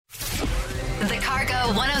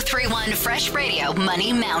Chicago 103.1 Fresh Radio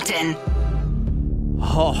Money Mountain.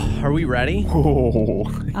 Oh, are we ready?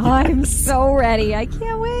 I'm so ready. I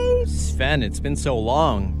can't wait. Sven, it's been so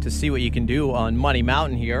long to see what you can do on Money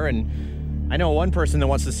Mountain here, and I know one person that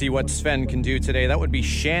wants to see what Sven can do today. That would be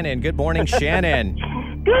Shannon. Good morning, Shannon.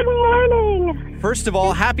 Good morning. First of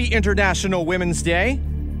all, happy International Women's Day.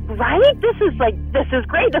 Right? This is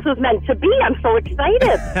great. This was meant to be. I'm so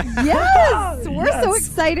excited. Yes, we're so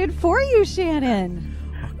excited for you, Shannon.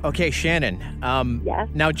 Okay, Shannon. Yes?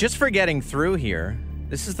 Now, just for getting through here,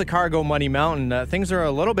 this is the Cargo Money Mountain. Things are a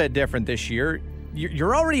little bit different this year.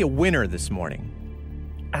 You're already a winner this morning.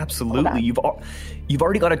 Absolutely. You've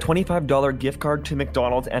already got a $25 gift card to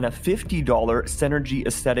McDonald's and a $50 Synergy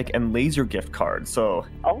Aesthetic and Laser gift card. So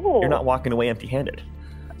you're not walking away empty-handed.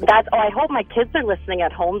 I hope my kids are listening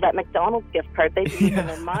at home. That McDonald's gift card, they'd be losing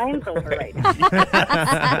their minds over right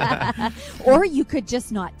now. Or you could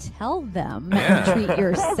just not tell them and treat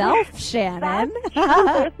yourself, Shannon.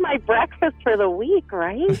 It's my breakfast for the week,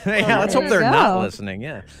 right? Yeah, let's hope they're There you not go. listening.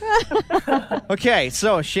 Yeah. Okay,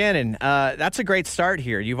 so Shannon, that's a great start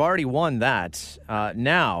here. You've already won that.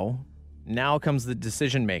 Now comes the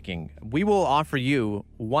decision making. We will offer you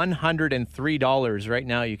 $103 right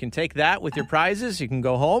now. You can take that with your prizes. You can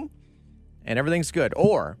go home and everything's good.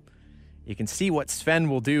 Or you can see what Sven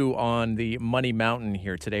will do on the Money Mountain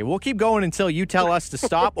here today. We'll keep going until you tell us to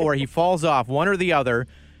stop or he falls off, one or the other.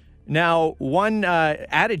 Now, one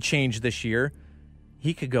added change this year,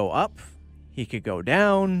 he could go up, he could go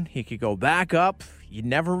down, he could go back up. You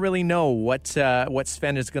never really know what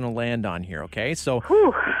Sven is going to land on here, okay? So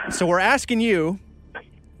we're asking you,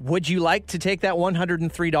 would you like to take that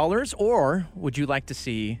 $103 or would you like to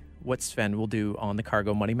see what Sven will do on the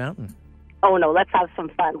Cargo Money Mountain? Oh, no, let's have some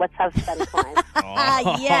fun. Let's have fun time.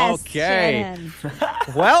 Yes, Okay. Shannon.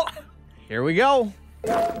 Well, here we go.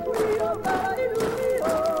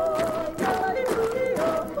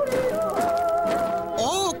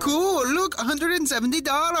 Oh, cool. Look,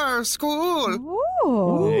 $170. Cool.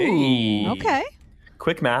 Ooh. Hey. Okay.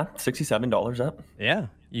 Quick math, $67 up. Yeah,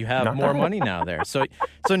 you have Not more bad. money now there. So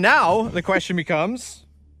now the question becomes,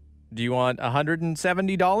 do you want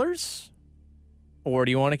 $170 or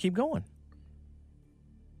do you want to keep going?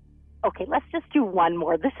 Okay, let's just do one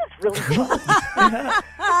more. This is really fun.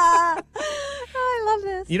 I love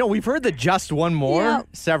this. You know, we've heard the just one more Yeah.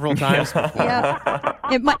 several times before. Yeah.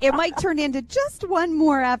 It might turn into just one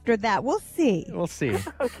more after that. We'll see. We'll see.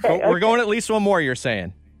 But we're going at least one more, you're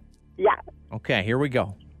saying? Yeah. Okay, here we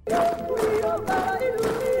go.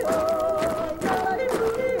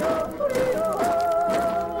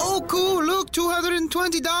 Oh, cool. Look,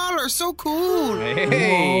 $220. So cool.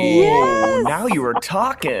 Hey. Oh, now you were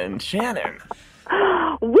talking, Shannon.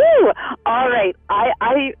 Woo! All right.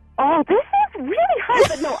 This is really hard,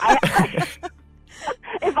 but no,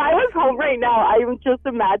 if I was home right now, I'm just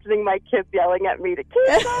imagining my kids yelling at me to keep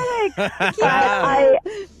going.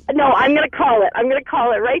 No, I'm going to call it. I'm going to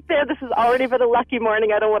call it right there. This has already been a lucky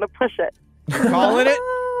morning. I don't want to push it. You're calling it?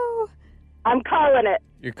 Oh, I'm calling it.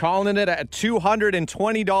 You're calling it at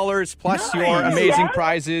 $220 plus your amazing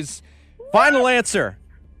prizes. Final answer.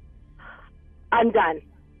 I'm done.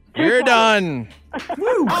 You're done. All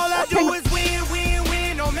I do is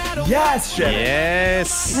win, no matter Yes, Shannon.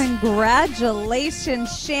 Yes.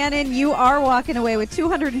 congratulations, Shannon. You are walking away with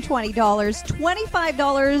 $220,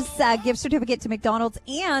 $25 gift certificate to McDonald's,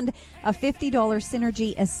 and a $50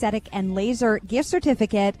 Synergy Aesthetic and Laser gift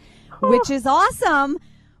certificate, which is awesome.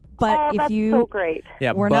 But if that's you so great.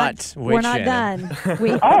 Yeah, we're but not we're not Shannon.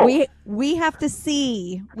 done. We have to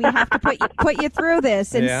see. We have to put you through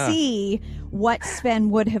this and Yeah. see what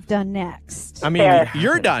Sven would have done next. I mean, Fair.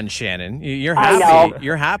 you're done, Shannon. You're I happy. know.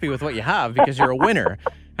 You're happy with what you have because you're a winner.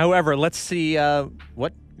 However, let's see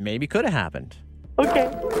what maybe could have happened.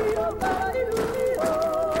 Okay.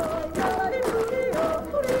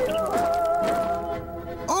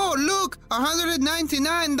 Oh, look,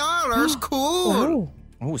 $199. Cool.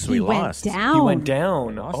 Oh, so He he went lost. down. You went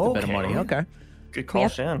down. Lost a bit of money. Okay. Good call,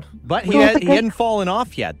 Yep. Shan. But he, Well, it's a he good- hadn't fallen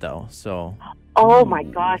off yet, though. So Oh, my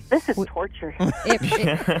gosh. This is torture.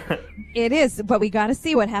 It is, but we got to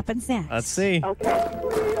see what happens next. let's see. Okay.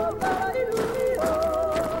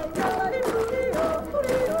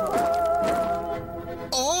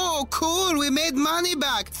 Oh, cool. We made money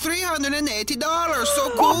back. $380. So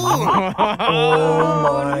cool.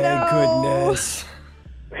 Oh, my goodness.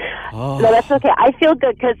 No, that's okay. I feel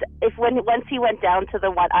good because once he went down to the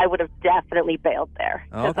one, I would have definitely bailed there.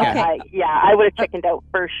 'Cause Okay. I would have chickened out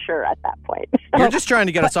for sure at that point. You're just trying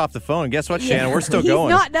to get us off the phone. Guess what, Shannon? We're still He's going.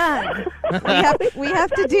 not done. we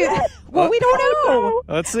have to do. Well, we don't know.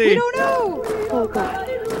 Let's We see. don't know. Oh gosh.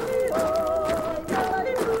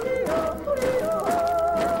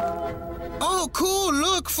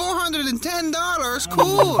 $310.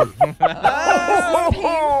 Cool.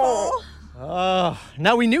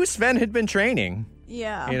 Now, we knew Sven had been training.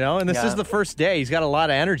 Yeah. And this is the first day. He's got a lot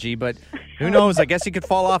of energy, but who knows? I guess he could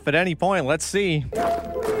fall off at any point. Let's see.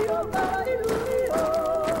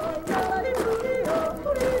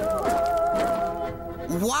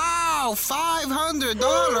 Wow,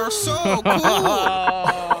 $500. So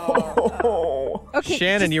cool. Okay,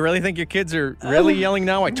 Shannon, you really think your kids are really yelling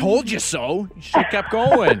now? I told you so. You should have kept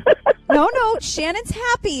going. No, Shannon's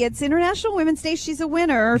happy. It's International Women's Day. She's a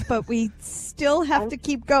winner, but we still have to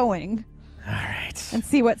keep going. All right. And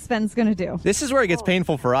see what Sven's going to do. This is where it gets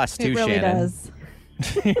painful for us, too, It really Shannon. does.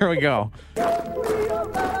 Here we go. Oh,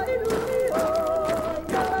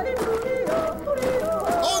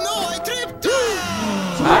 no, I tripped.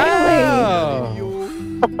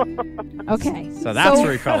 Okay. So that's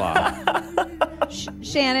where he fell off.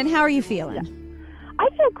 Shannon, how are you feeling? I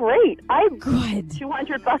feel great. I'm Good.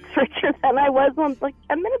 $200 richer than I was like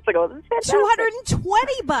 10 minutes ago. This is fantastic.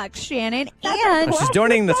 $220, Shannon, and She's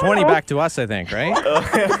donating the 20 back to us, I think, right?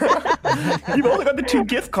 You've only got the 2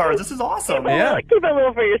 gift cards. This is awesome. Yeah. Keep it a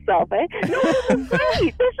little for yourself, eh? No, this is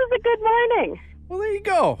great. This is a good morning. Well, there you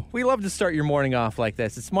go. We love to start your morning off like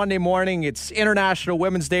this. It's Monday morning. It's International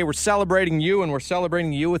Women's Day. We're celebrating you, and we're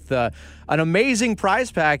celebrating you with an amazing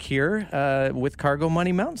prize pack here with Cargo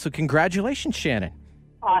Money Mountain. So congratulations, Shannon.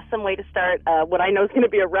 Awesome way to start what I know is going to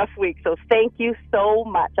be a rough week. So thank you so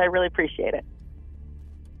much. I really appreciate it.